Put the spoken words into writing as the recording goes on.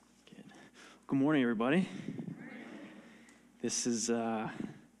Good morning, everybody. This is good.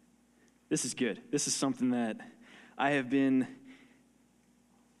 This is something that I have been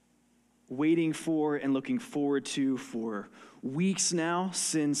waiting for and looking forward to for weeks now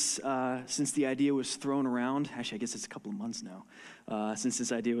since the idea was thrown around. Actually, I guess it's a couple of months now since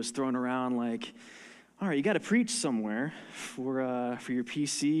this idea was thrown around. Like, all right, you got to preach somewhere for your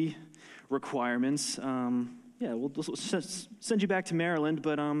PC requirements. We'll send you back to Maryland,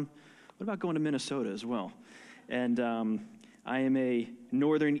 but what about going to Minnesota as well? And I am a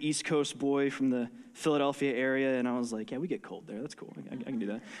northern East Coast boy from the Philadelphia area, and I was like, yeah, we get cold there. That's cool. I can do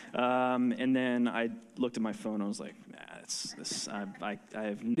that. And then I looked at my phone, and I was like,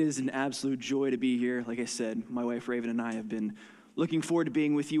 it is an absolute joy to be here. Like I said, my wife Raven and I have been looking forward to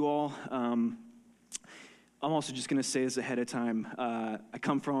being with you all. I'm also just going to say this ahead of time. I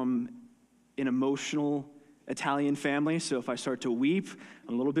come from an emotional Italian family, so if I start to weep,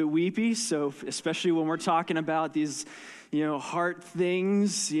 I'm a little bit weepy. So especially when we're talking about these, heart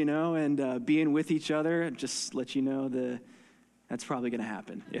things, and being with each other, just let you know that's probably going to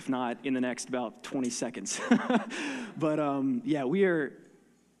happen. If not in the next about 20 seconds. But we are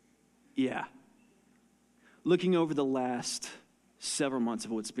looking over the last several months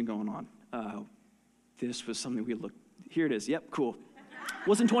of what's been going on. This was something we looked. Here it is. Yep, cool.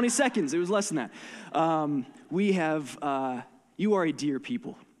 Wasn't 20 seconds. It was less than that. You are a dear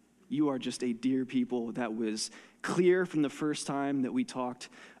people. You are just a dear people. That was clear from the first time that we talked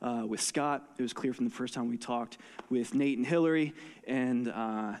with Scott. It was clear from the first time we talked with Nate and Hillary. And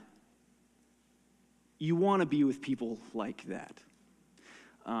you want to be with people like that.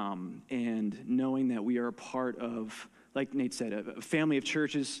 And knowing that we are a part of, like Nate said, a family of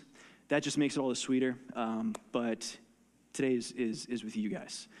churches, that just makes it all the sweeter. But today is with you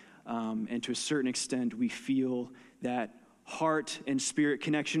guys. And to a certain extent, we feel that heart and spirit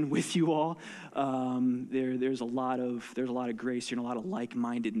connection with you all. There's a lot of grace here and a lot of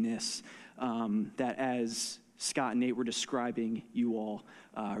like-mindedness that, as Scott and Nate were describing, you all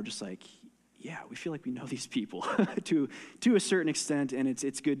are just like, yeah, we feel like we know these people to a certain extent, and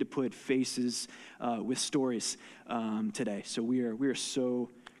it's good to put faces with stories today. So we are so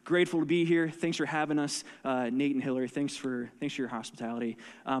grateful to be here. Thanks for having us, Nate and Hillary. Thanks for your hospitality.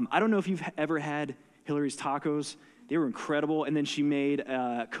 I don't know if you've ever had Hillary's tacos. They were incredible. And then she made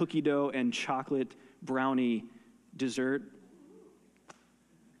cookie dough and chocolate brownie dessert.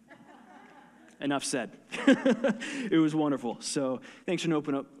 Enough said. It was wonderful. So thanks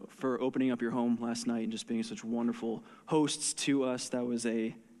for opening up your home last night and just being such wonderful hosts to us. That was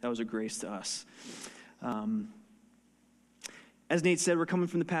a grace to us. As Nate said, we're coming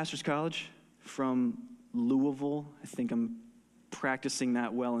from the Pastor's College from Louisville. I think I'm practicing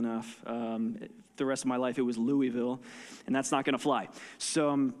that well enough. The rest of my life, it was Louisville, and that's not going to fly. So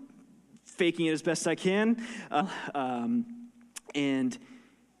I'm faking it as best I can. And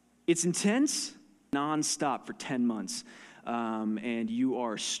it's intense, nonstop for 10 months. And you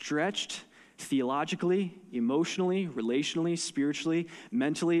are stretched theologically, emotionally, relationally, spiritually,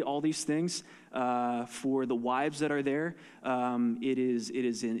 mentally, all these things. For the wives that are there, it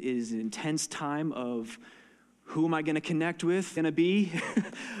is an intense time of who am I going to connect with, going to be,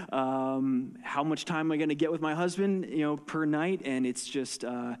 how much time am I going to get with my husband, per night, and it's just,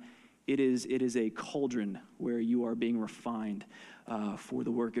 it is a cauldron where you are being refined for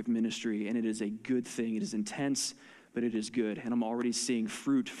the work of ministry, and it is a good thing. It is intense, but it is good, and I'm already seeing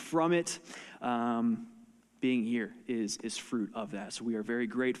fruit from it. Being here is fruit of that, so we are very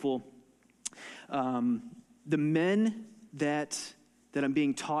grateful. The men that I'm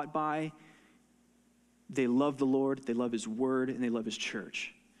being taught by, they love the Lord, they love His Word, and they love His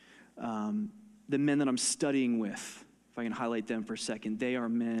church. The men that I'm studying with, if I can highlight them for a second, they are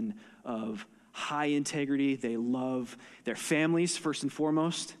men of high integrity. They love their families first and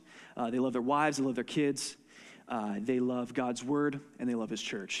foremost. They love their wives, they love their kids. They love God's Word, and they love His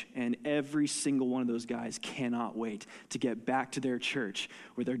church. And every single one of those guys cannot wait to get back to their church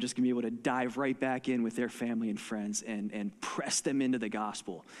where they're just going to be able to dive right back in with their family and friends and press them into the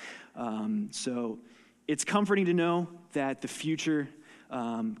gospel. So it's comforting to know that the future,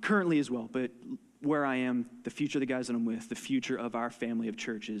 currently as well, but where I am, the future of the guys that I'm with, the future of our family of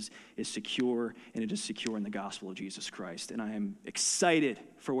churches is secure, and it is secure in the gospel of Jesus Christ. And I am excited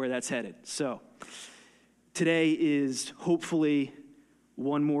for where that's headed. So today is hopefully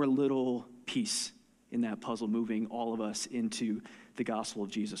one more little piece in that puzzle, moving all of us into the gospel of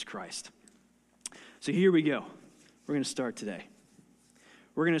Jesus Christ. So here we go. We're going to start today.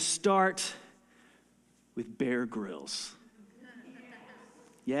 We're going to start with Bear Grylls.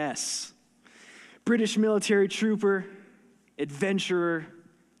 Yes. British military trooper, adventurer,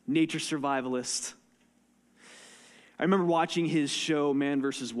 nature survivalist. I remember watching his show, Man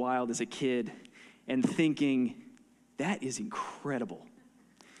vs. Wild, as a kid and thinking, that is incredible.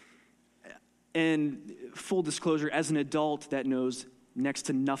 And full disclosure, as an adult that knows next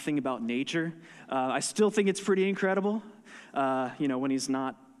to nothing about nature, I still think it's pretty incredible. When he's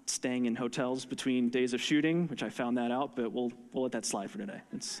not staying in hotels between days of shooting, which I found that out, but we'll let that slide for today.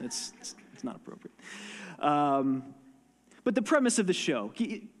 It's not appropriate. But the premise of the show,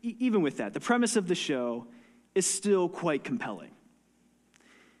 even with that, the premise of the show is still quite compelling.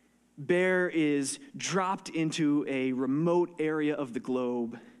 Bear is dropped into a remote area of the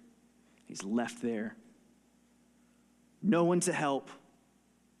globe. He's left there. No one to help.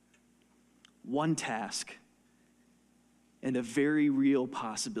 One task. And a very real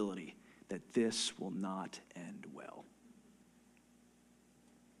possibility that this will not end well.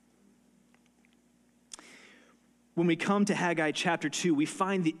 When we come to Haggai chapter 2, we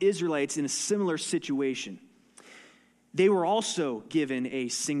find the Israelites in a similar situation. They were also given a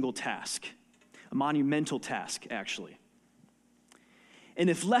single task, a monumental task, actually. And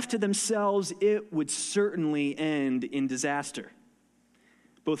if left to themselves, it would certainly end in disaster,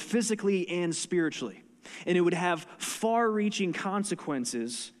 both physically and spiritually. And it would have far-reaching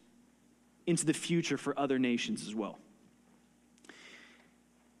consequences into the future for other nations as well.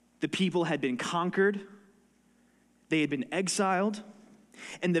 The people had been conquered, they had been exiled,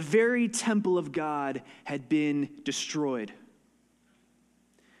 and the very temple of God had been destroyed.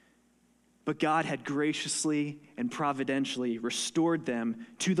 But God had graciously and providentially restored them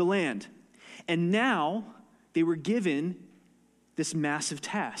to the land. And now they were given this massive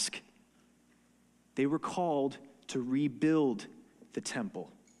task. They were called to rebuild the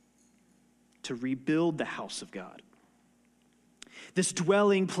temple, to rebuild the house of God. This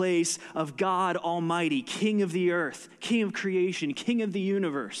dwelling place of God Almighty, King of the earth, King of creation, King of the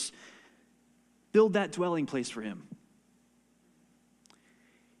universe. Build that dwelling place for him.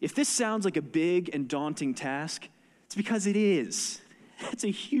 If this sounds like a big and daunting task, it's because it is. It's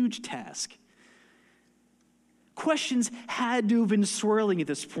a huge task. Questions had to have been swirling at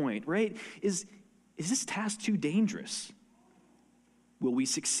this point, right? Is this task too dangerous? Will we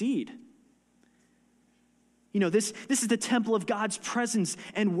succeed? This is the temple of God's presence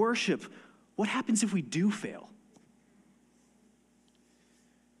and worship. What happens if we do fail?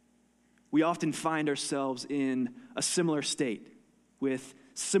 We often find ourselves in a similar state with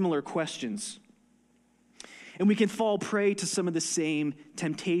similar questions. And we can fall prey to some of the same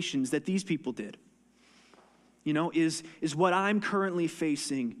temptations that these people did. Is what I'm currently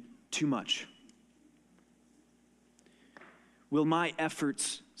facing too much? Will my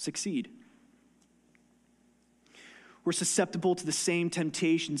efforts succeed? We're susceptible to the same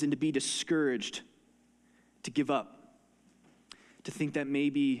temptations and to be discouraged, to give up, to think that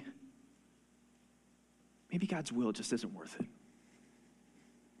maybe God's will just isn't worth it.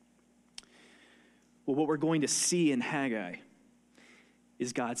 Well, what we're going to see in Haggai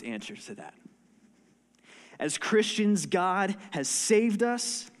is God's answer to that. As Christians, God has saved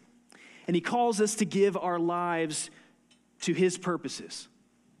us, and he calls us to give our lives to his purposes.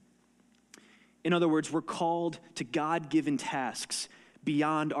 In other words, we're called to God-given tasks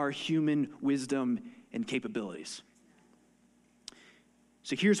beyond our human wisdom and capabilities.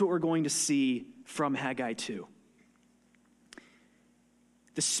 So here's what we're going to see from Haggai 2.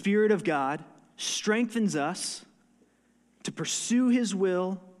 The Spirit of God strengthens us to pursue his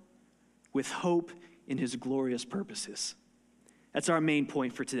will with hope in his glorious purposes. That's our main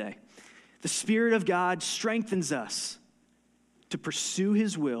point for today. The Spirit of God strengthens us to pursue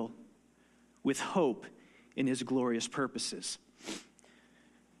his will with hope in his glorious purposes.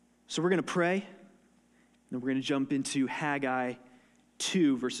 So we're going to pray, and then we're going to jump into Haggai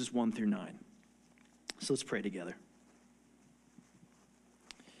 2, verses 1 through 9. So let's pray together.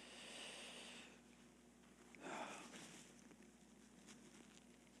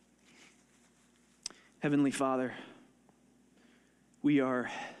 Heavenly Father, we are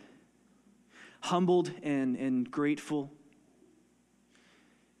humbled and grateful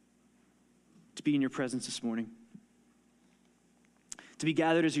to be in your presence this morning, to be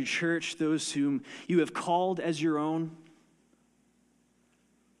gathered as your church, those whom you have called as your own,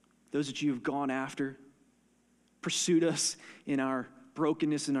 those that you have gone after, pursued us in our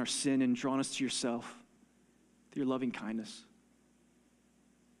brokenness and our sin and drawn us to yourself through your loving kindness.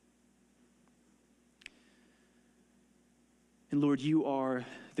 And Lord, you are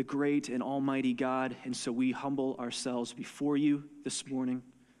the great and almighty God, and so we humble ourselves before you this morning.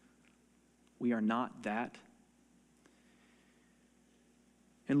 We are not that.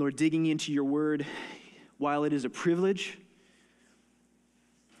 And Lord, digging into your word, while it is a privilege,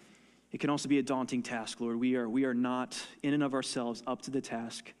 It can also be a daunting task, Lord. We are not, in and of ourselves, up to the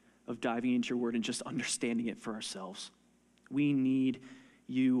task of diving into your word and just understanding it for ourselves. We need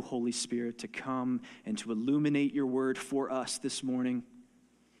you, Holy Spirit, to come and to illuminate your word for us this morning.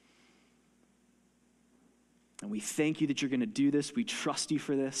 And we thank you that you're going to do this. We trust you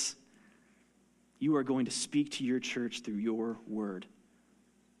for this. You are going to speak to your church through your word.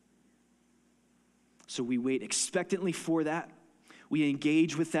 So we wait expectantly for that. We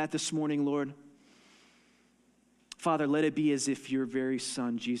engage with that this morning, Lord. Father, let it be as if your very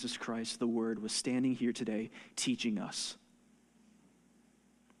Son, Jesus Christ, the Word, was standing here today teaching us.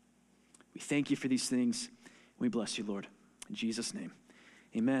 We thank you for these things. We bless you, Lord. In Jesus' name,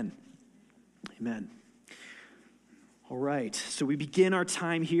 amen. Amen. All right, so we begin our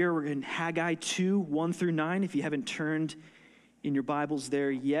time here. We're in Haggai 2, 1 through 9. If you haven't turned in your Bibles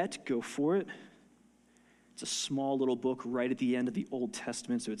there yet, go for it. It's a small little book right at the end of the Old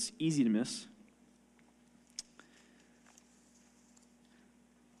Testament, so it's easy to miss.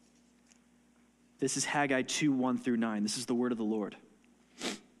 This is Haggai 2, 1 through 9. This is the word of the Lord.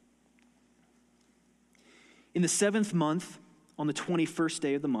 In the 7th month, on the 21st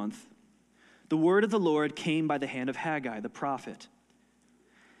day of the month, the word of the Lord came by the hand of Haggai, the prophet.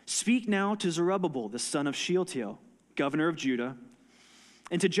 Speak now to Zerubbabel, the son of Shealtiel, governor of Judah,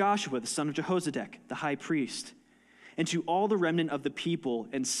 and to Joshua, the son of Jehozadak, the high priest, and to all the remnant of the people,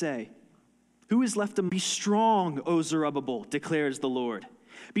 and say, who is left to be strong, O Zerubbabel, declares the Lord.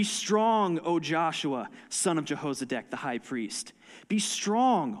 Be strong, O Joshua, son of Jehozadak, the high priest. Be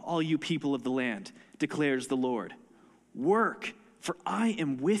strong, all you people of the land, declares the Lord. Work, for I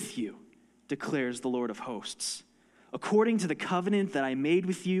am with you, declares the Lord of hosts. According to the covenant that I made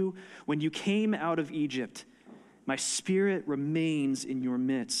with you when you came out of Egypt, my spirit remains in your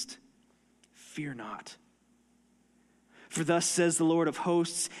midst. Fear not. For thus says the Lord of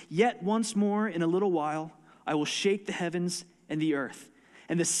hosts, yet once more in a little while I will shake the heavens and the earth,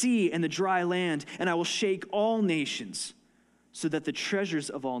 and the sea and the dry land, and I will shake all nations, so that the treasures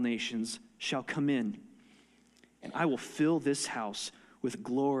of all nations shall come in. And I will fill this house with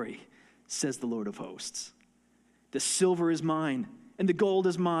glory, says the Lord of hosts. The silver is mine, and the gold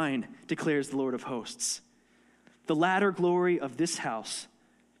is mine, declares the Lord of hosts. The latter glory of this house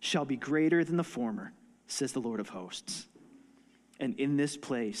shall be greater than the former, says the Lord of hosts. And in this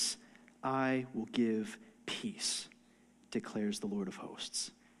place I will give peace, declares the Lord of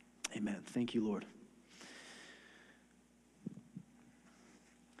hosts. Amen. Thank you, Lord.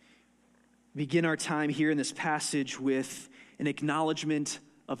 Begin our time here in this passage with an acknowledgement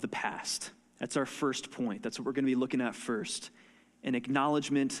of the past. That's our first point. That's what we're going to be looking at first. An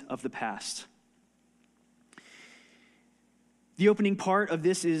acknowledgement of the past. The opening part of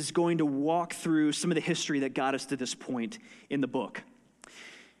this is going to walk through some of the history that got us to this point in the book.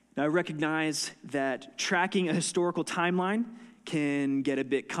 Now, I recognize that tracking a historical timeline can get a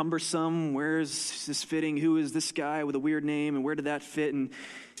bit cumbersome. Where is this fitting? Who is this guy with a weird name, and where did that fit? And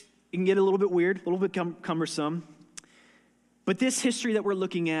it can get a little bit weird, a little bit cumbersome. But this history that we're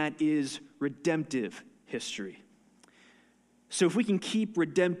looking at is redemptive history. So if we can keep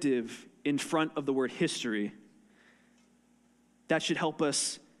redemptive in front of the word history, that should help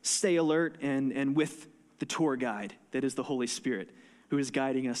us stay alert and with the tour guide that is the Holy Spirit, who is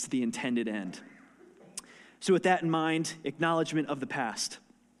guiding us to the intended end. So with that in mind, acknowledgement of the past.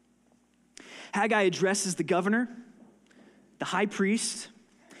 Haggai addresses the governor, the high priest,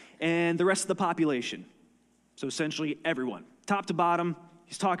 and the rest of the population. So essentially everyone, top to bottom,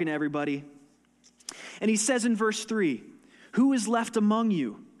 he's talking to everybody. And he says in verse 3, who is left among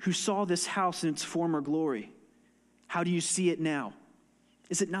you who saw this house in its former glory? How do you see it now?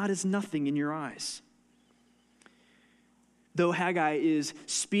 Is it not as nothing in your eyes? Though Haggai is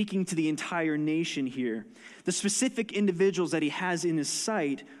speaking to the entire nation here, the specific individuals that he has in his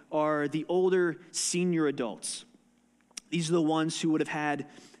sight are the older senior adults. These are the ones who would have had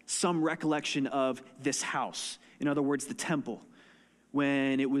some recollection of this house. In other words, the temple,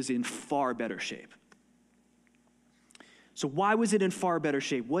 when it was in far better shape. So why was it in far better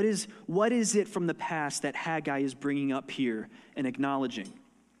shape? What is it from the past that Haggai is bringing up here and acknowledging?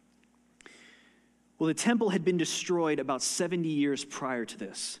 Well, the temple had been destroyed about 70 years prior to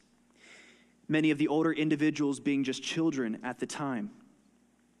this. Many of the older individuals being just children at the time.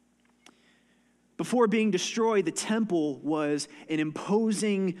 Before being destroyed, the temple was an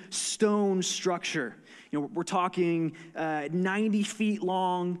imposing stone structure. We're talking 90 feet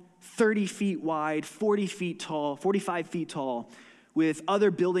long, 30 feet wide, 40 feet tall, 45 feet tall, with other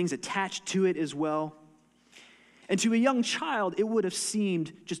buildings attached to it as well. And to a young child, it would have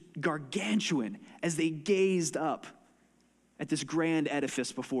seemed just gargantuan as they gazed up at this grand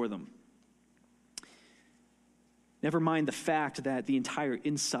edifice before them. Never mind the fact that the entire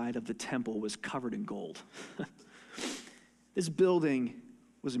inside of the temple was covered in gold. This building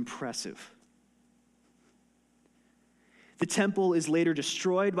was impressive. The temple is later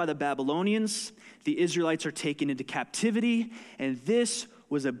destroyed by the Babylonians. The Israelites are taken into captivity, and this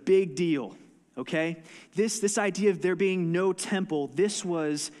was a big deal, okay? This idea of there being no temple, this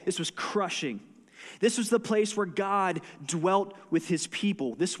was crushing. This was the place where God dwelt with his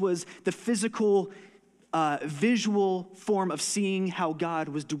people. This was the physical, visual form of seeing how God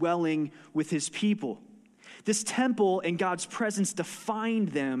was dwelling with his people. This temple and God's presence defined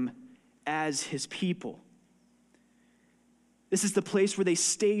them as his people. This is the place where they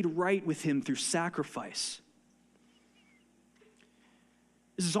stayed right with him through sacrifice.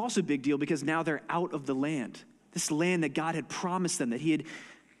 This is also a big deal because now they're out of the land. This land that God had promised them, that he had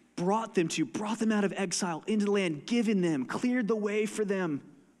brought them out of exile into the land, given them, cleared the way for them.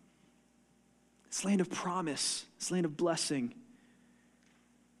 This land of promise, this land of blessing.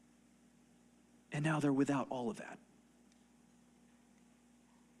 And now they're without all of that.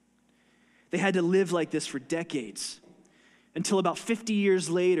 They had to live like this for decades, until about 50 years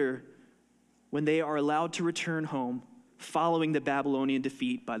later, when they are allowed to return home following the Babylonian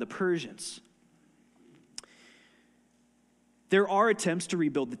defeat by the Persians. There are attempts to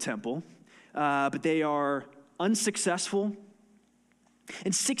rebuild the temple, but they are unsuccessful.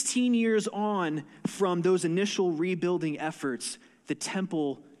 And 16 years on from those initial rebuilding efforts, the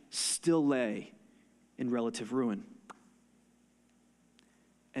temple still lay in relative ruin.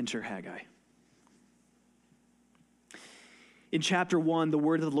 Enter Haggai. In chapter 1, the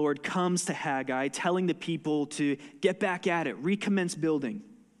word of the Lord comes to Haggai, telling the people to get back at it, recommence building.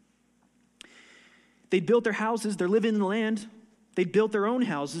 They'd built their houses, they're living in the land. They'd built their own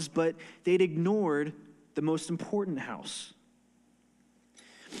houses, but they'd ignored the most important house.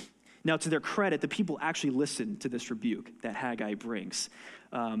 Now, to their credit, the people actually listened to this rebuke that Haggai brings.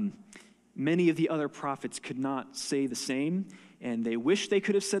 Many of the other prophets could not say the same, and they wish they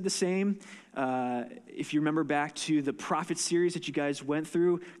could have said the same. If you remember back to the prophet series that you guys went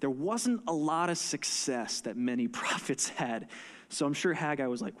through, there wasn't a lot of success that many prophets had. So I'm sure Haggai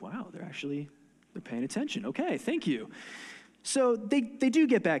was like, wow, they're paying attention. Okay, thank you. So they do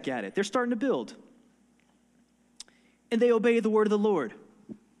get back at it. They're starting to build. And they obey the word of the Lord.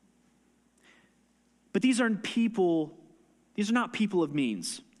 But these are not people of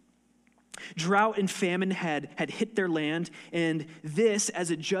means. Drought and famine had hit their land, and this as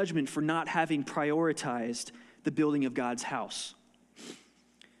a judgment for not having prioritized the building of God's house.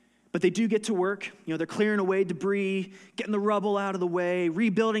 But they do get to work. They're clearing away debris, getting the rubble out of the way,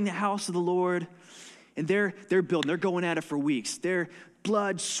 rebuilding the house of the Lord. And they're building. They're going at it for weeks. They're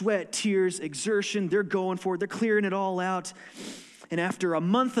blood, sweat, tears, exertion. They're going for it. They're clearing it all out. And after a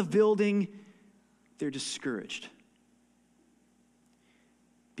month of building, they're discouraged.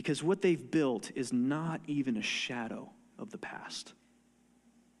 Because what they've built is not even a shadow of the past.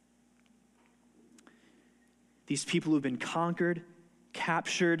 These people who've been conquered,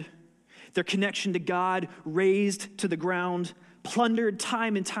 captured, their connection to God razed to the ground, plundered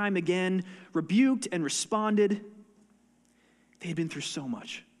time and time again, rebuked and responded. They had been through so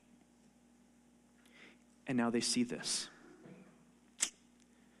much. And now they see this.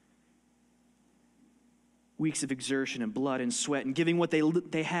 Weeks of exertion and blood and sweat and giving what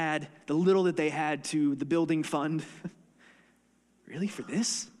they had, the little that they had, to the building fund. Really, for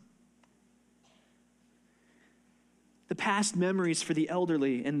this? The past memories for the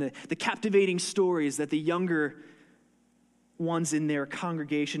elderly and the captivating stories that the younger ones in their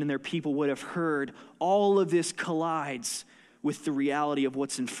congregation and their people would have heard, all of this collides with the reality of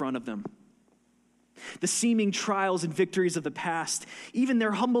what's in front of them. The seeming trials and victories of the past, even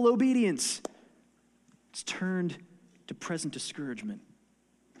their humble obedience, it's turned to present discouragement.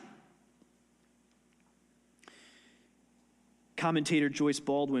 Commentator Joyce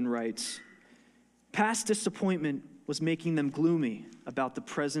Baldwin writes, past disappointment was making them gloomy about the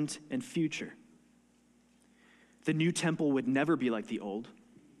present and future. The new temple would never be like the old.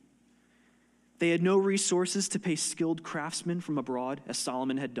 They had no resources to pay skilled craftsmen from abroad, as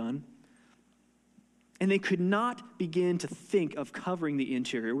Solomon had done. And they could not begin to think of covering the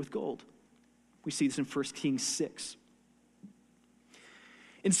interior with gold. We see this in 1 Kings 6.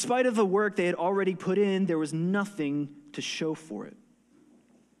 In spite of the work they had already put in, there was nothing to show for it.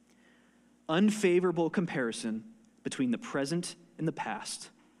 Unfavorable comparison between the present and the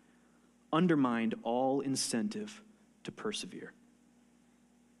past undermined all incentive to persevere.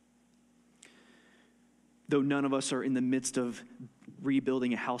 Though none of us are in the midst of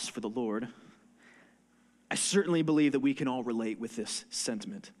rebuilding a house for the Lord, I certainly believe that we can all relate with this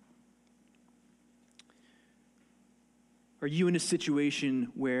sentiment. Are you in a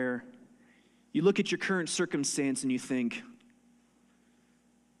situation where you look at your current circumstance and you think,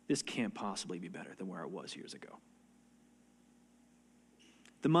 this can't possibly be better than where I was years ago?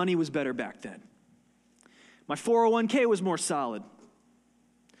 The money was better back then. My 401k was more solid.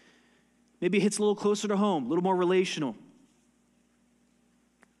 Maybe it hits a little closer to home, a little more relational.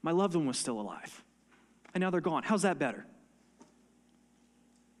 My loved one was still alive, and now they're gone. How's that better?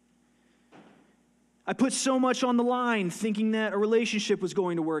 I put so much on the line thinking that a relationship was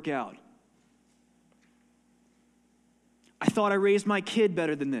going to work out. I thought I raised my kid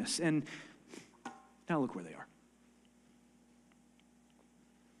better than this, and now look where they are.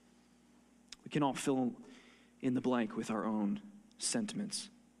 We can all fill in the blank with our own sentiments.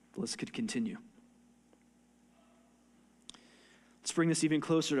 The list could continue. Let's bring this even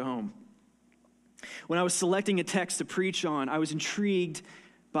closer to home. When I was selecting a text to preach on, I was intrigued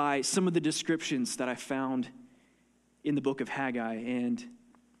by some of the descriptions that I found in the book of Haggai and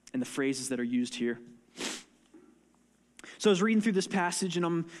the phrases that are used here. So I was reading through this passage and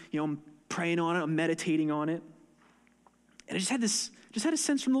I'm praying on it, I'm meditating on it. And I just had a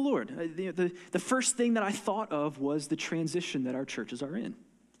sense from the Lord. The first thing that I thought of was the transition that our churches are in.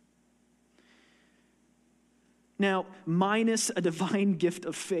 Now, minus a divine gift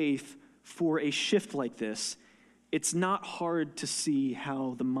of faith for a shift like this, it's not hard to see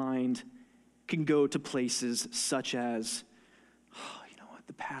how the mind can go to places such as, oh, you know what,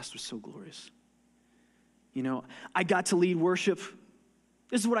 the past was so glorious. You know, I got to lead worship.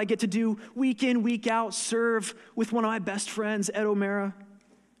 This is what I get to do week in, week out, serve with one of my best friends, Ed O'Mara.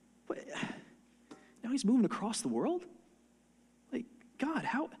 But now he's moving across the world? Like, God,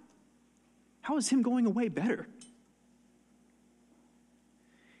 how is him going away better?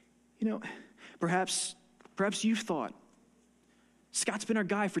 You know, perhaps you've thought, Scott's been our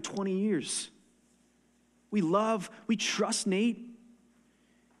guy for 20 years. We trust Nate,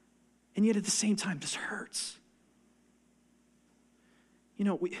 and yet at the same time, this hurts. You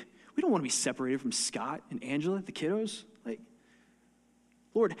know, we don't want to be separated from Scott and Angela, the kiddos. Like,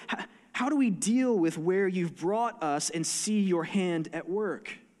 Lord, how do we deal with where you've brought us and see your hand at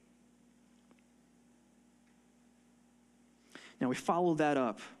work? Now, we follow that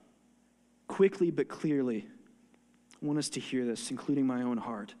up quickly but clearly. I want us to hear this, including my own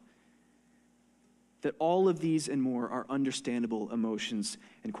heart, that all of these and more are understandable emotions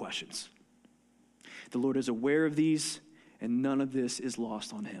and questions. The Lord is aware of these, and none of this is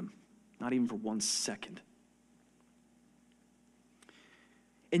lost on him, not even for 1 second.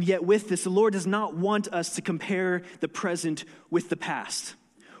 And yet with this, the Lord does not want us to compare the present with the past,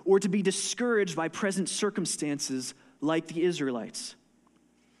 or to be discouraged by present circumstances like the Israelites.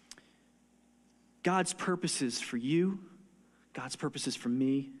 God's purposes for you, God's purposes for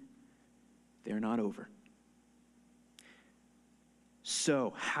me, they are not over.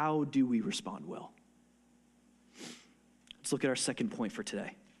 So, how do we respond well? Let's look at our second point for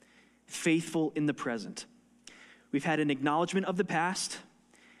today. Faithful in the present. We've had an acknowledgement of the past,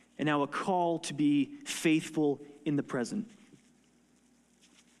 and now a call to be faithful in the present.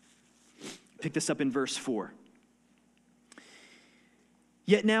 Pick this up in verse 4.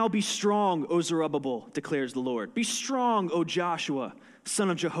 Yet now be strong, O Zerubbabel, declares the Lord. Be strong, O Joshua, son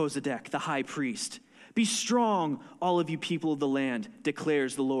of Jehozadak, the high priest. Be strong, all of you people of the land,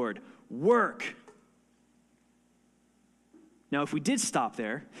 declares the Lord. Work. Now, if we did stop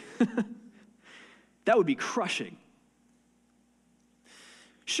there, that would be crushing.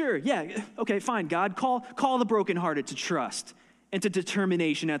 Sure, yeah, okay, fine, God. Call the brokenhearted to trust and to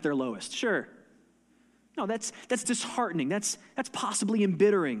determination at their lowest. Sure. No, that's disheartening. That's possibly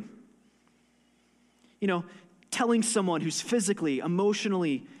embittering. You know, telling someone who's physically,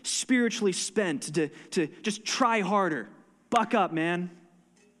 emotionally, spiritually spent to just try harder. Buck up, man.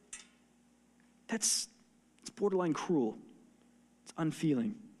 It's borderline cruel. It's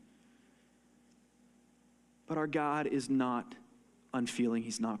unfeeling. But our God is not unfeeling.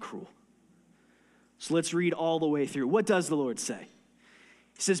 He's not cruel. So let's read all the way through. What does the Lord say?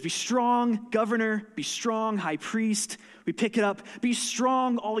 He says, be strong, governor, be strong, high priest. We pick it up. Be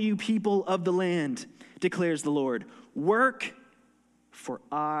strong, all you people of the land, declares the Lord. Work, for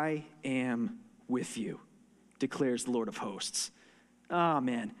I am with you, declares the Lord of hosts. Ah,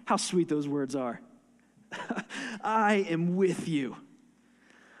 man, how sweet those words are. I am with you.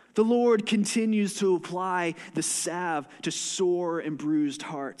 The Lord continues to apply the salve to sore and bruised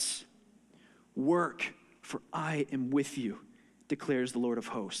hearts. Work, for I am with you, declares the Lord of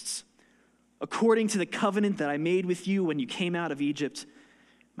hosts. According to the covenant that I made with you when you came out of Egypt,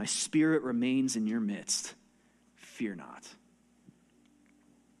 my spirit remains in your midst. Fear not.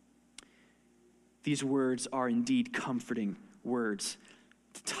 these words are indeed comforting words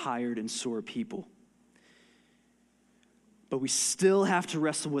to tired and sore people. But we still have to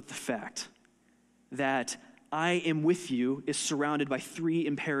wrestle with the fact that I am with you is surrounded by three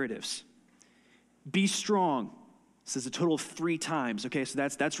imperatives. Be strong. It says a total of 3 times. Okay, so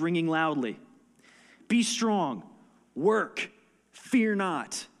that's ringing loudly. Be strong. Work. Fear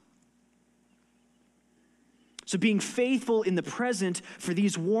not. So being faithful in the present for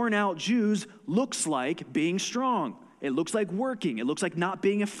these worn-out Jews looks like being strong. It looks like working. It looks like not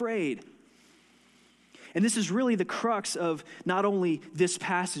being afraid. And this is really the crux of not only this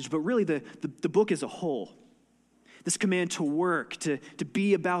passage, but really the book as a whole. This command to work, to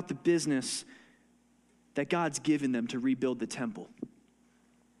be about the business that God's given them to rebuild the temple.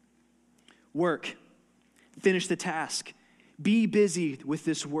 Work. Finish the task. Be busy with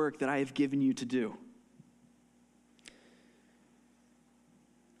this work that I have given you to do.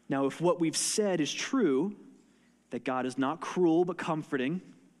 Now, if what we've said is true, that God is not cruel but comforting,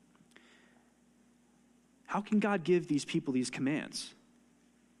 how can God give these people these commands?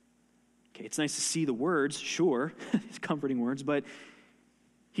 Okay, it's nice to see the words, sure, these comforting words, but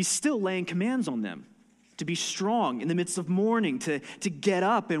he's still laying commands on them to be strong in the midst of mourning, to get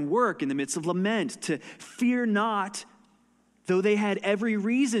up and work in the midst of lament, to fear not, though they had every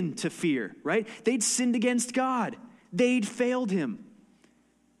reason to fear, right? They'd sinned against God. They'd failed him.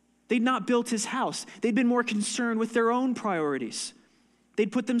 They'd not built his house. They'd been more concerned with their own priorities.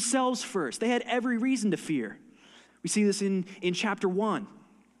 They'd put themselves first. They had every reason to fear. We see this in chapter 1.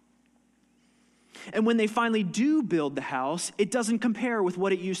 And when they finally do build the house, it doesn't compare with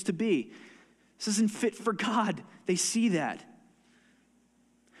what it used to be. This isn't fit for God. They see that.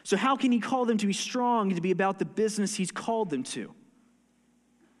 So how can he call them to be strong and to be about the business he's called them to?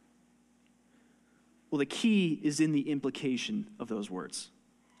 Well, the key is in the implication of those words.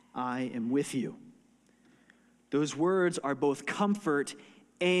 I am with you. Those words are both comfort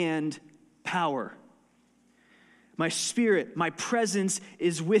and power. My spirit, my presence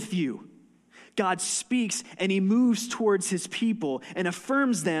is with you. God speaks and he moves towards his people and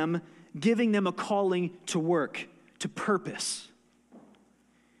affirms them, giving them a calling to work, to purpose.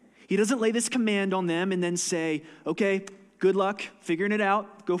 He doesn't lay this command on them and then say, okay, good luck figuring it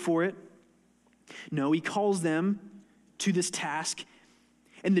out, go for it. No, he calls them to this task.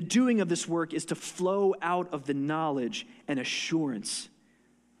 And the doing of this work is to flow out of the knowledge and assurance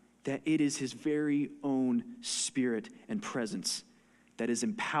that it is his very own spirit and presence that is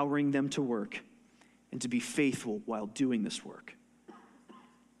empowering them to work and to be faithful while doing this work.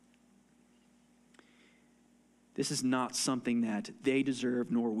 This is not something that they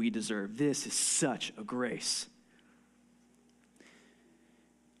deserve nor we deserve. This is such a grace.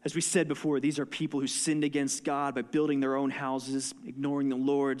 As we said before, these are people who sinned against God by building their own houses, ignoring the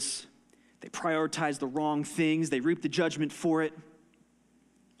Lord's. They prioritize the wrong things. They reap the judgment for it.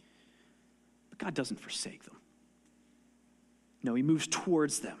 But God doesn't forsake them. No, he moves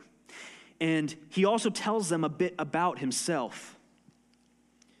towards them. And he also tells them a bit about himself,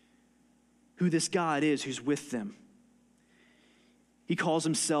 who this God is who's with them. He calls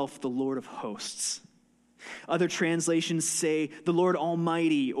himself the Lord of hosts. Other translations say the Lord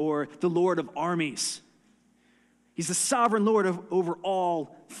Almighty or the Lord of armies. He's the sovereign Lord over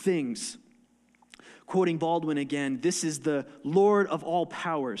all things. Quoting Baldwin again, this is the Lord of all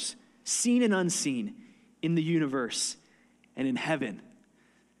powers, seen and unseen, in the universe and in heaven.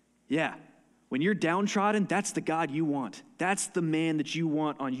 Yeah, when you're downtrodden, that's the God you want. That's the man that you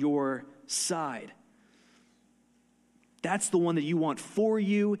want on your side. That's the one that you want for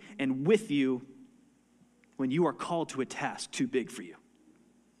you and with you when you are called to a task too big for you.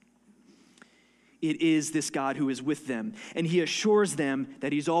 It is this God who is with them, and he assures them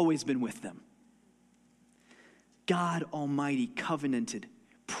that he's always been with them. God Almighty covenanted,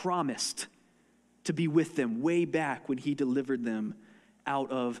 promised to be with them way back when he delivered them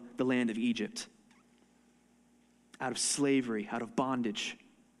out of the land of Egypt, out of slavery, out of bondage.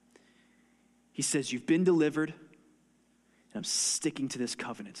 He says, you've been delivered, and I'm sticking to this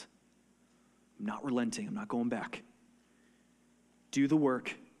covenant. I'm not relenting. I'm not going back. Do the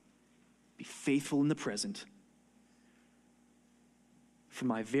work. Be faithful in the present. For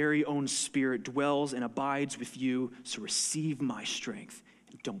my very own spirit dwells and abides with you, so receive my strength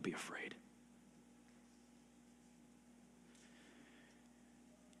and don't be afraid.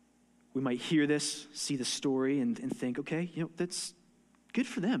 We might hear this, see the story, and think, okay, that's good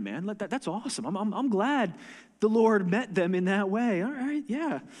for them, man. That's awesome. I'm glad the Lord met them in that way. All right,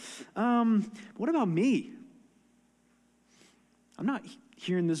 yeah. What about me? I'm not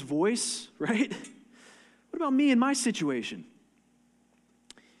hearing this voice, right? What about me in my situation?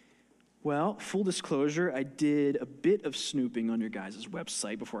 Well, full disclosure, I did a bit of snooping on your guys'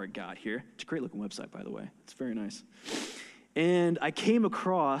 website before I got here. It's a great looking website, by the way. It's very nice. And I came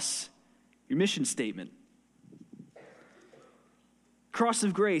across your mission statement. Cross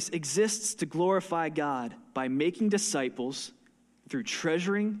of Grace exists to glorify God by making disciples through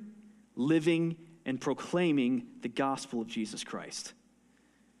treasuring, living, and proclaiming the gospel of Jesus Christ.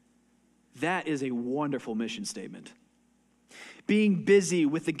 That is a wonderful mission statement. Being busy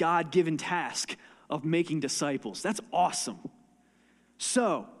with the God-given task of making disciples. That's awesome.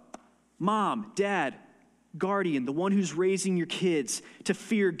 So, mom, dad, guardian, the one who's raising your kids to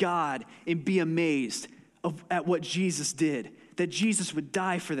fear God and be amazed at what Jesus did, that Jesus would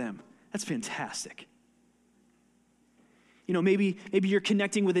die for them. That's fantastic. You know, maybe you're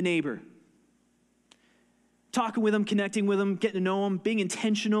connecting with a neighbor, talking with them, connecting with them, getting to know them, being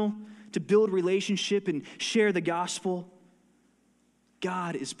intentional to build relationship and share the gospel.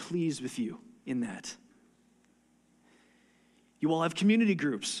 God is pleased with you in that. You all have community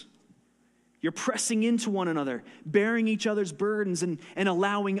groups. You're pressing into one another, bearing each other's burdens and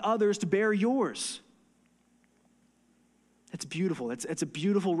allowing others to bear yours. That's beautiful. That's a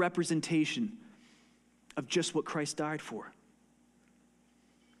beautiful representation of just what Christ died for.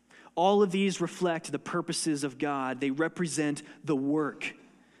 All of these reflect the purposes of God. They represent the work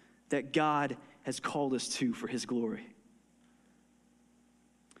that God has called us to for his glory.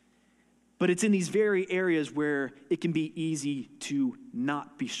 But it's in these very areas where it can be easy to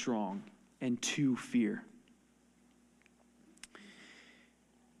not be strong and to fear.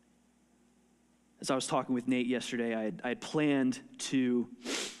 As I was talking with Nate yesterday, I had planned to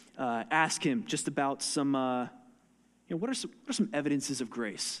ask him just about some, what are some evidences of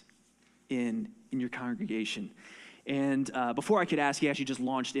grace in your congregation? And before I could ask, he actually just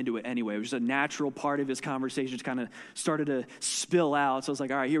launched into it anyway. It was just a natural part of his conversation, just kind of started to spill out. So I was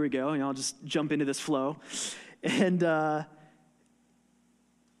like, all right, here we go. I'll just jump into this flow. And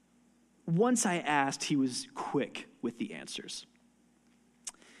once I asked, he was quick with the answers.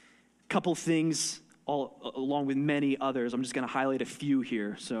 Couple things, along with many others. I'm just going to highlight a few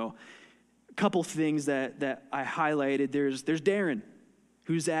here. So a couple things that I highlighted. There's Darren,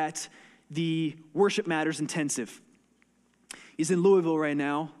 who's at the Worship Matters Intensive. He's in Louisville right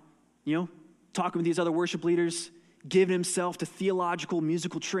now, talking with these other worship leaders, giving himself to theological,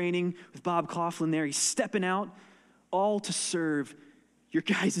 musical training with Bob Coughlin there. He's stepping out all to serve your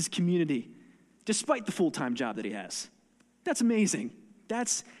guys' community, despite the full-time job that he has. That's amazing.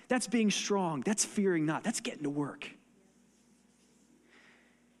 That's being strong. That's fearing not. That's getting to work.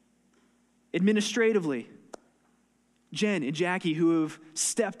 Administratively, Jen and Jackie, who have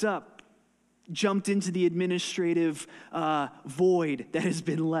stepped up, jumped into the administrative void that has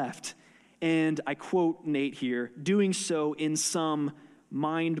been left. And I quote Nate here, doing so in some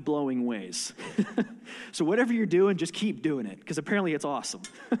mind-blowing ways. So whatever you're doing, just keep doing it, because apparently it's awesome.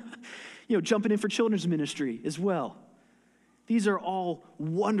 Jumping in for children's ministry as well. These are all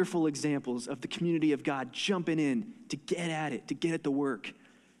wonderful examples of the community of God jumping in to get at it, to get at the work,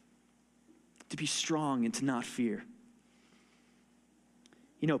 to be strong and to not fear.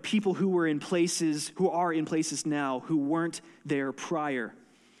 People who are in places now who weren't there prior.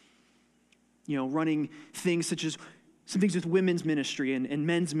 Running things such as some things with women's ministry and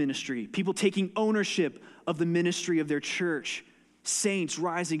men's ministry. People taking ownership of the ministry of their church. Saints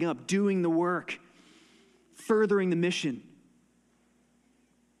rising up, doing the work, furthering the mission.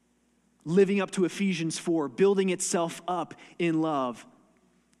 Living up to Ephesians 4, building itself up in love.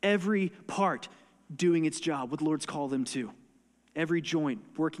 Every part doing its job, what the Lord's called them to. Every joint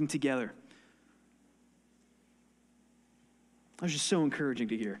working together. That was just so encouraging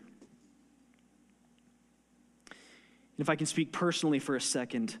to hear. And if I can speak personally for a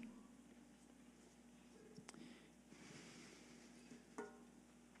second,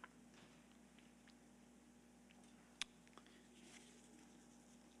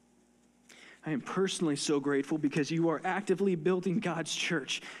 I am personally so grateful because you are actively building God's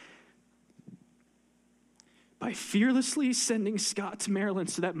church by fearlessly sending Scott to Maryland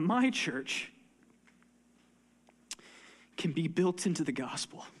so that my church can be built into the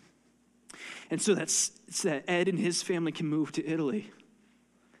gospel. And so that Ed and his family can move to Italy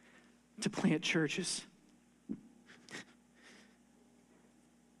to plant churches and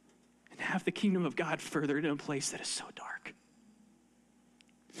have the kingdom of God furthered in a place that is so dark.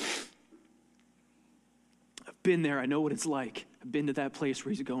 I've been there. I know what it's like. I've been to that place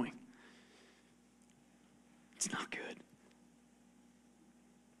where he's going. It's not good.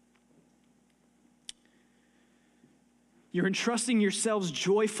 You're entrusting yourselves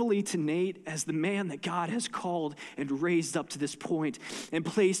joyfully to Nate as the man that God has called and raised up to this point and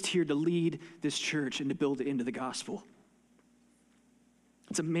placed here to lead this church and to build it into the gospel.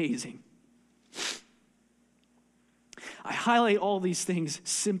 It's amazing. I highlight all these things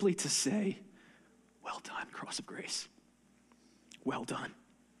simply to say, well done, Cross of Grace. Well done.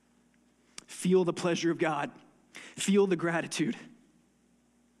 Feel the pleasure of God. Feel the gratitude.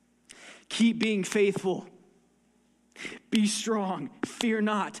 Keep being faithful. Be strong. Fear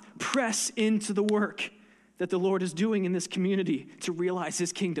not. Press into the work that the Lord is doing in this community to realize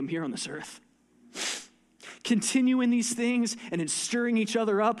his kingdom here on this earth. Continue in these things and in stirring each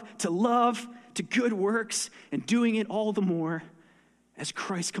other up to love, to good works, and doing it all the more as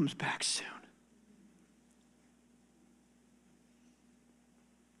Christ comes back soon.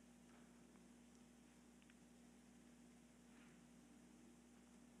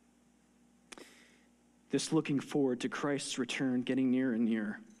 This looking forward to Christ's return, getting nearer and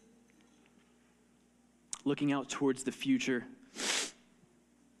nearer. Looking out towards the future.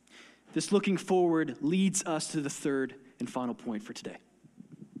 This looking forward leads us to the third and final point for today.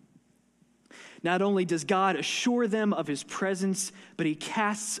 Not only does God assure them of his presence, but he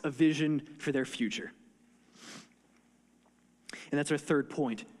casts a vision for their future. And that's our third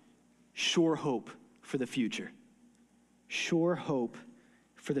point. Sure hope for the future. Sure hope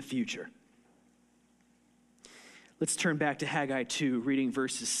for the future. Let's turn back to Haggai 2, reading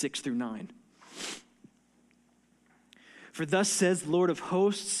verses 6 through 9. For thus says the Lord of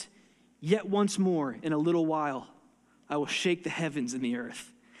hosts, yet once more in a little while I will shake the heavens and the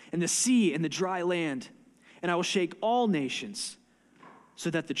earth, and the sea and the dry land, and I will shake all nations, so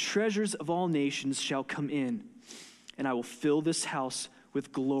that the treasures of all nations shall come in, and I will fill this house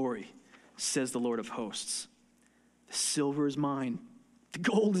with glory, says the Lord of hosts. The silver is mine, the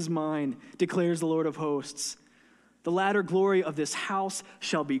gold is mine, declares the Lord of hosts. The latter glory of this house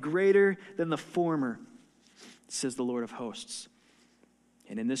shall be greater than the former, says the Lord of hosts.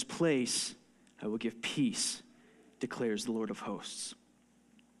 And in this place I will give peace, declares the Lord of hosts.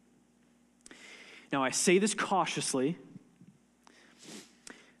 Now I say this cautiously,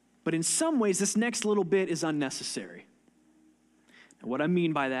 but in some ways this next little bit is unnecessary. And what I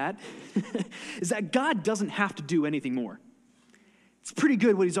mean by that is that God doesn't have to do anything more. It's pretty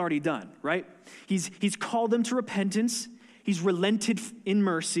good what he's already done, right? He's called them to repentance. He's relented in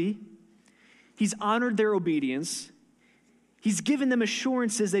mercy. He's honored their obedience. He's given them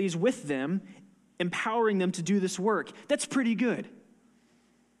assurances that he's with them, empowering them to do this work. That's pretty good.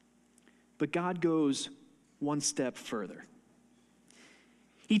 But God goes one step further.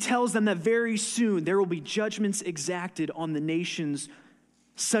 He tells them that very soon there will be judgments exacted on the nations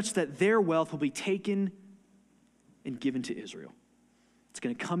such that their wealth will be taken and given to Israel. It's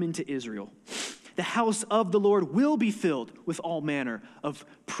going to come into Israel. The house of the Lord will be filled with all manner of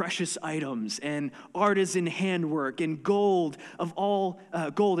precious items and artisan handwork and gold and all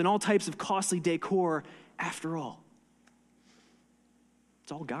types of costly decor. After all,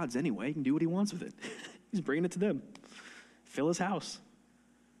 it's all God's anyway. He can do what he wants with it. He's bringing it to them. Fill his house.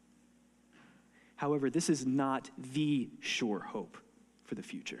 However, this is not the sure hope for the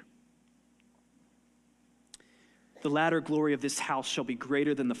future. The latter glory of this house shall be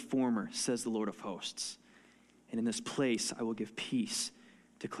greater than the former, says the Lord of hosts. And in this place I will give peace,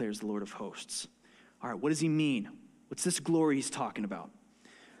 declares the Lord of hosts. All right, what does he mean? What's this glory he's talking about?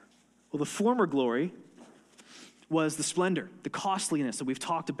 Well, the former glory was the splendor, the costliness that we've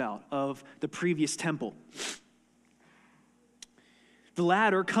talked about of the previous temple. The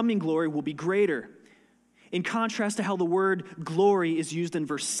latter, coming glory, will be greater. In contrast to how the word glory is used in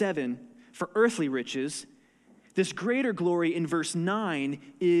verse 7 for earthly riches, this greater glory in verse 9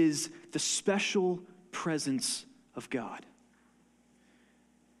 is the special presence of God.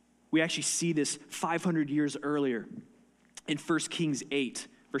 We actually see this 500 years earlier in 1 Kings 8,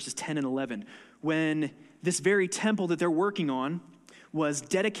 verses 10 and 11, when this very temple that they're working on was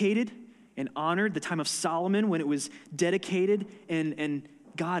dedicated and honored, the time of Solomon when it was dedicated, and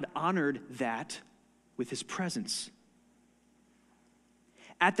God honored that with his presence.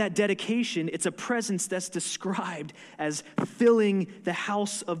 At that dedication, it's a presence that's described as filling the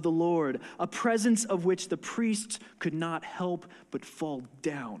house of the Lord, a presence of which the priests could not help but fall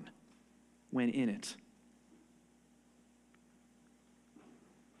down when in it.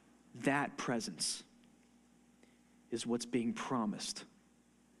 That presence is what's being promised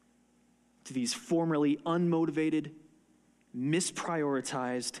to these formerly unmotivated,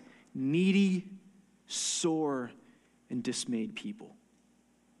 misprioritized, needy, sore, and dismayed people.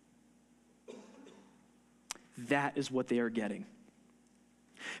 That is what they are getting.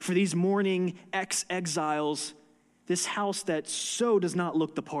 For these mourning ex-exiles, this house that so does not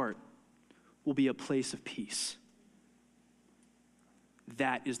look the part, will be a place of peace.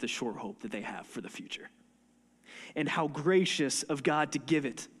 That is the sure hope that they have for the future. And how gracious of God to give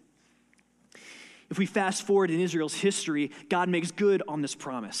it. If we fast forward in Israel's history, God makes good on this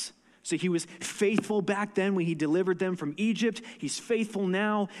promise. So he was faithful back then when he delivered them from Egypt. He's faithful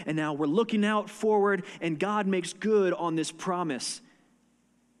now, and now we're looking out forward, and God makes good on this promise,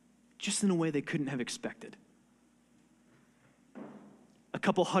 just in a way they couldn't have expected. A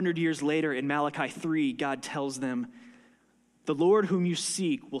couple hundred years later, in Malachi 3, God tells them, "The Lord whom you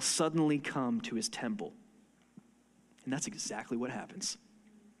seek will suddenly come to his temple." And that's exactly what happens.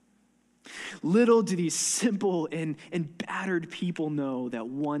 Little do these simple and battered people know that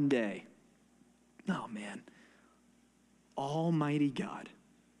one day, oh man, Almighty God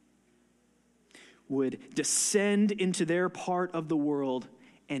would descend into their part of the world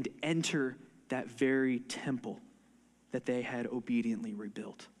and enter that very temple that they had obediently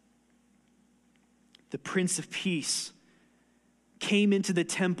rebuilt. The Prince of Peace came into the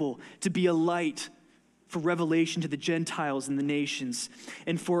temple to be a light for revelation to the Gentiles and the nations,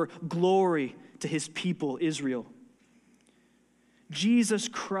 and for glory to his people, Israel. Jesus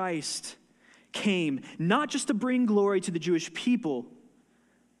Christ came not just to bring glory to the Jewish people,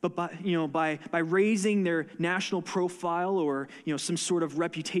 but by raising their national profile or some sort of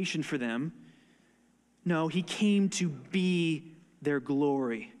reputation for them. No, he came to be their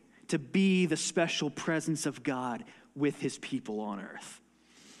glory, to be the special presence of God with his people on earth.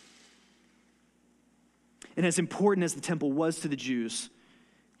 And as important as the temple was to the Jews,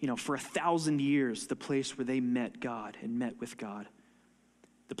 for 1,000 years, the place where they met God and met with God,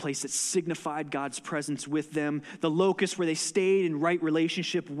 the place that signified God's presence with them, the locus where they stayed in right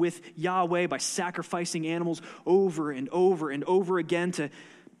relationship with Yahweh by sacrificing animals over and over and over again to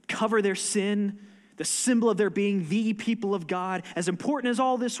cover their sin, the symbol of their being the people of God. As important as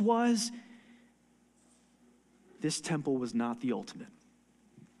all this was, this temple was not the ultimate.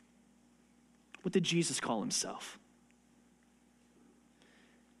 What did Jesus call himself?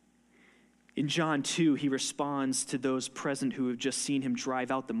 In John 2, he responds to those present who have just seen him drive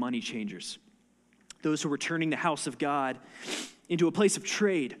out the money changers, those who were turning the house of God into a place of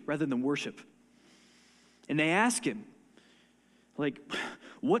trade rather than worship. And they ask him,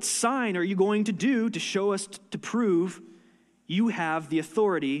 what sign are you going to do to show us to prove you have the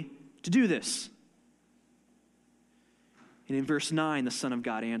authority to do this? And in verse 9, the Son of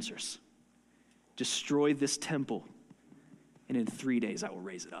God answers, "Destroy this temple, and in 3 days I will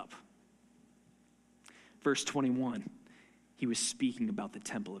raise it up." Verse 21, he was speaking about the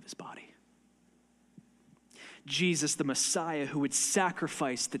temple of his body. Jesus, the Messiah, who would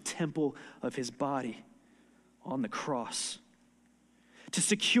sacrifice the temple of his body on the cross to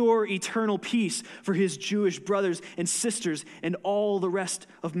secure eternal peace for his Jewish brothers and sisters and all the rest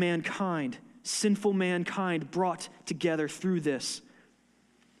of mankind, sinful mankind brought together through this.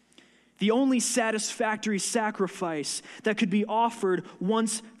 The only satisfactory sacrifice that could be offered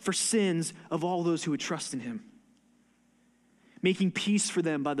once for sins of all those who would trust in him, making peace for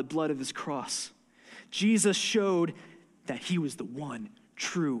them by the blood of his cross. Jesus showed that he was the one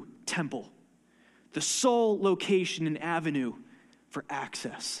true temple, the sole location and avenue for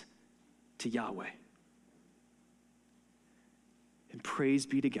access to Yahweh. And praise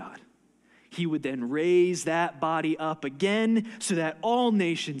be to God, he would then raise that body up again so that all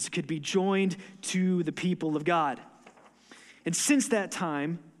nations could be joined to the people of God. And since that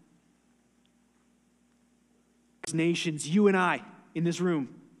time, nations, you and I in this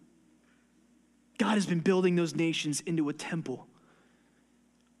room, God has been building those nations into a temple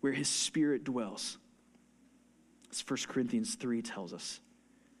where his Spirit dwells. As 1 Corinthians 3 tells us.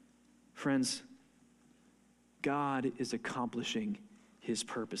 Friends, God is accomplishing his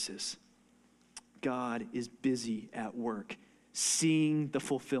purposes. God is busy at work, seeing the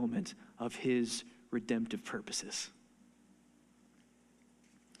fulfillment of his redemptive purposes.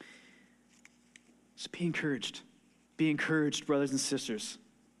 So be encouraged. Be encouraged, brothers and sisters.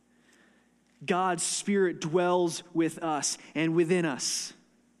 God's Spirit dwells with us and within us.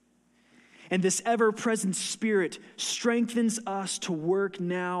 And this ever-present Spirit strengthens us to work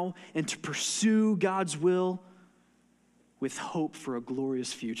now and to pursue God's will with hope for a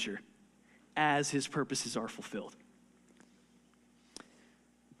glorious future as his purposes are fulfilled.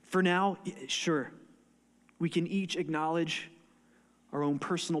 For now, sure, we can each acknowledge our own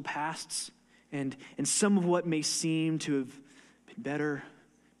personal pasts and some of what may seem to have been better,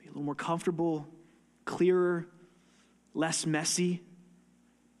 be a little more comfortable, clearer, less messy.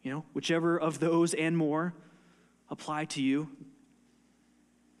 Whichever of those and more apply to you.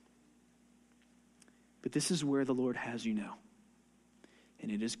 But this is where the Lord has you now.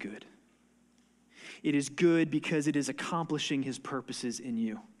 And it is good. It is good because it is accomplishing his purposes in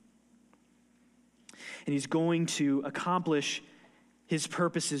you. And he's going to accomplish his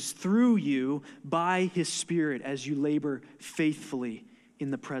purposes through you by his Spirit as you labor faithfully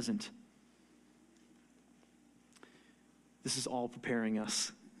in the present. This is all preparing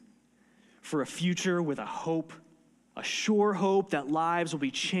us for a future with a hope, a sure hope that lives will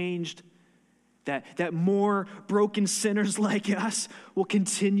be changed, that more broken sinners like us will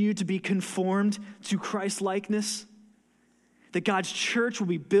continue to be conformed to Christ's likeness, that God's church will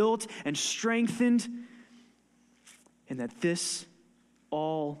be built and strengthened, and that this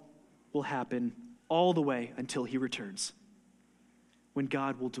all will happen all the way until he returns, when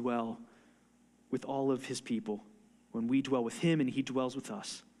God will dwell with all of his people, when we dwell with him and he dwells with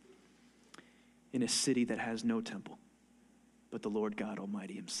us in a city that has no temple, but the Lord God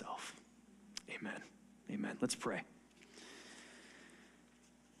Almighty himself. Amen. Amen. Let's pray.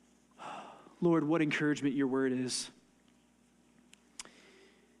 Lord, what encouragement your word is.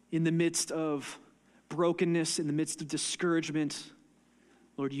 In the midst of brokenness, in the midst of discouragement,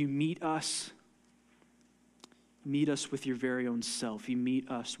 Lord, you meet us. Meet us with your very own self. You meet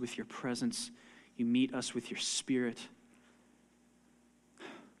us with your presence. You meet us with your Spirit.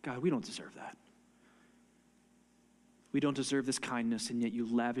 God, we don't deserve that. We don't deserve this kindness, and yet you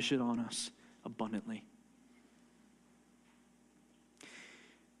lavish it on us abundantly.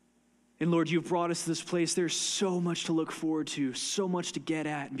 And Lord, you've brought us to this place. There's so much to look forward to, so much to get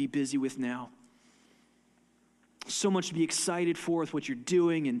at and be busy with now. So much to be excited for with what you're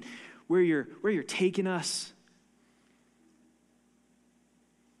doing and where you're taking us.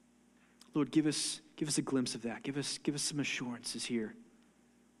 Lord, give us a glimpse of that. Give us some assurances here.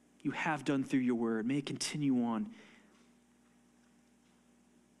 You have done through your word. May it continue on.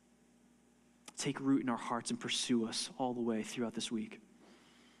 Take root in our hearts and pursue us all the way throughout this week.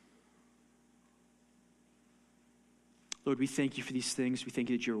 Lord, we thank you for these things. We thank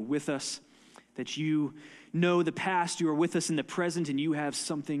you that you're with us, that you know the past, you are with us in the present, and you have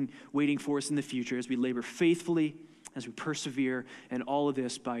something waiting for us in the future as we labor faithfully, as we persevere, and all of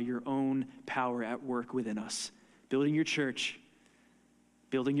this by your own power at work within us, building your church,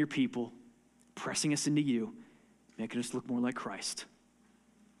 building your people, pressing us into you, making us look more like Christ.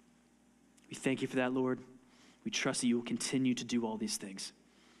 We thank you for that, Lord. We trust that you will continue to do all these things.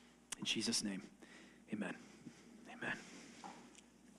 In Jesus' name, amen.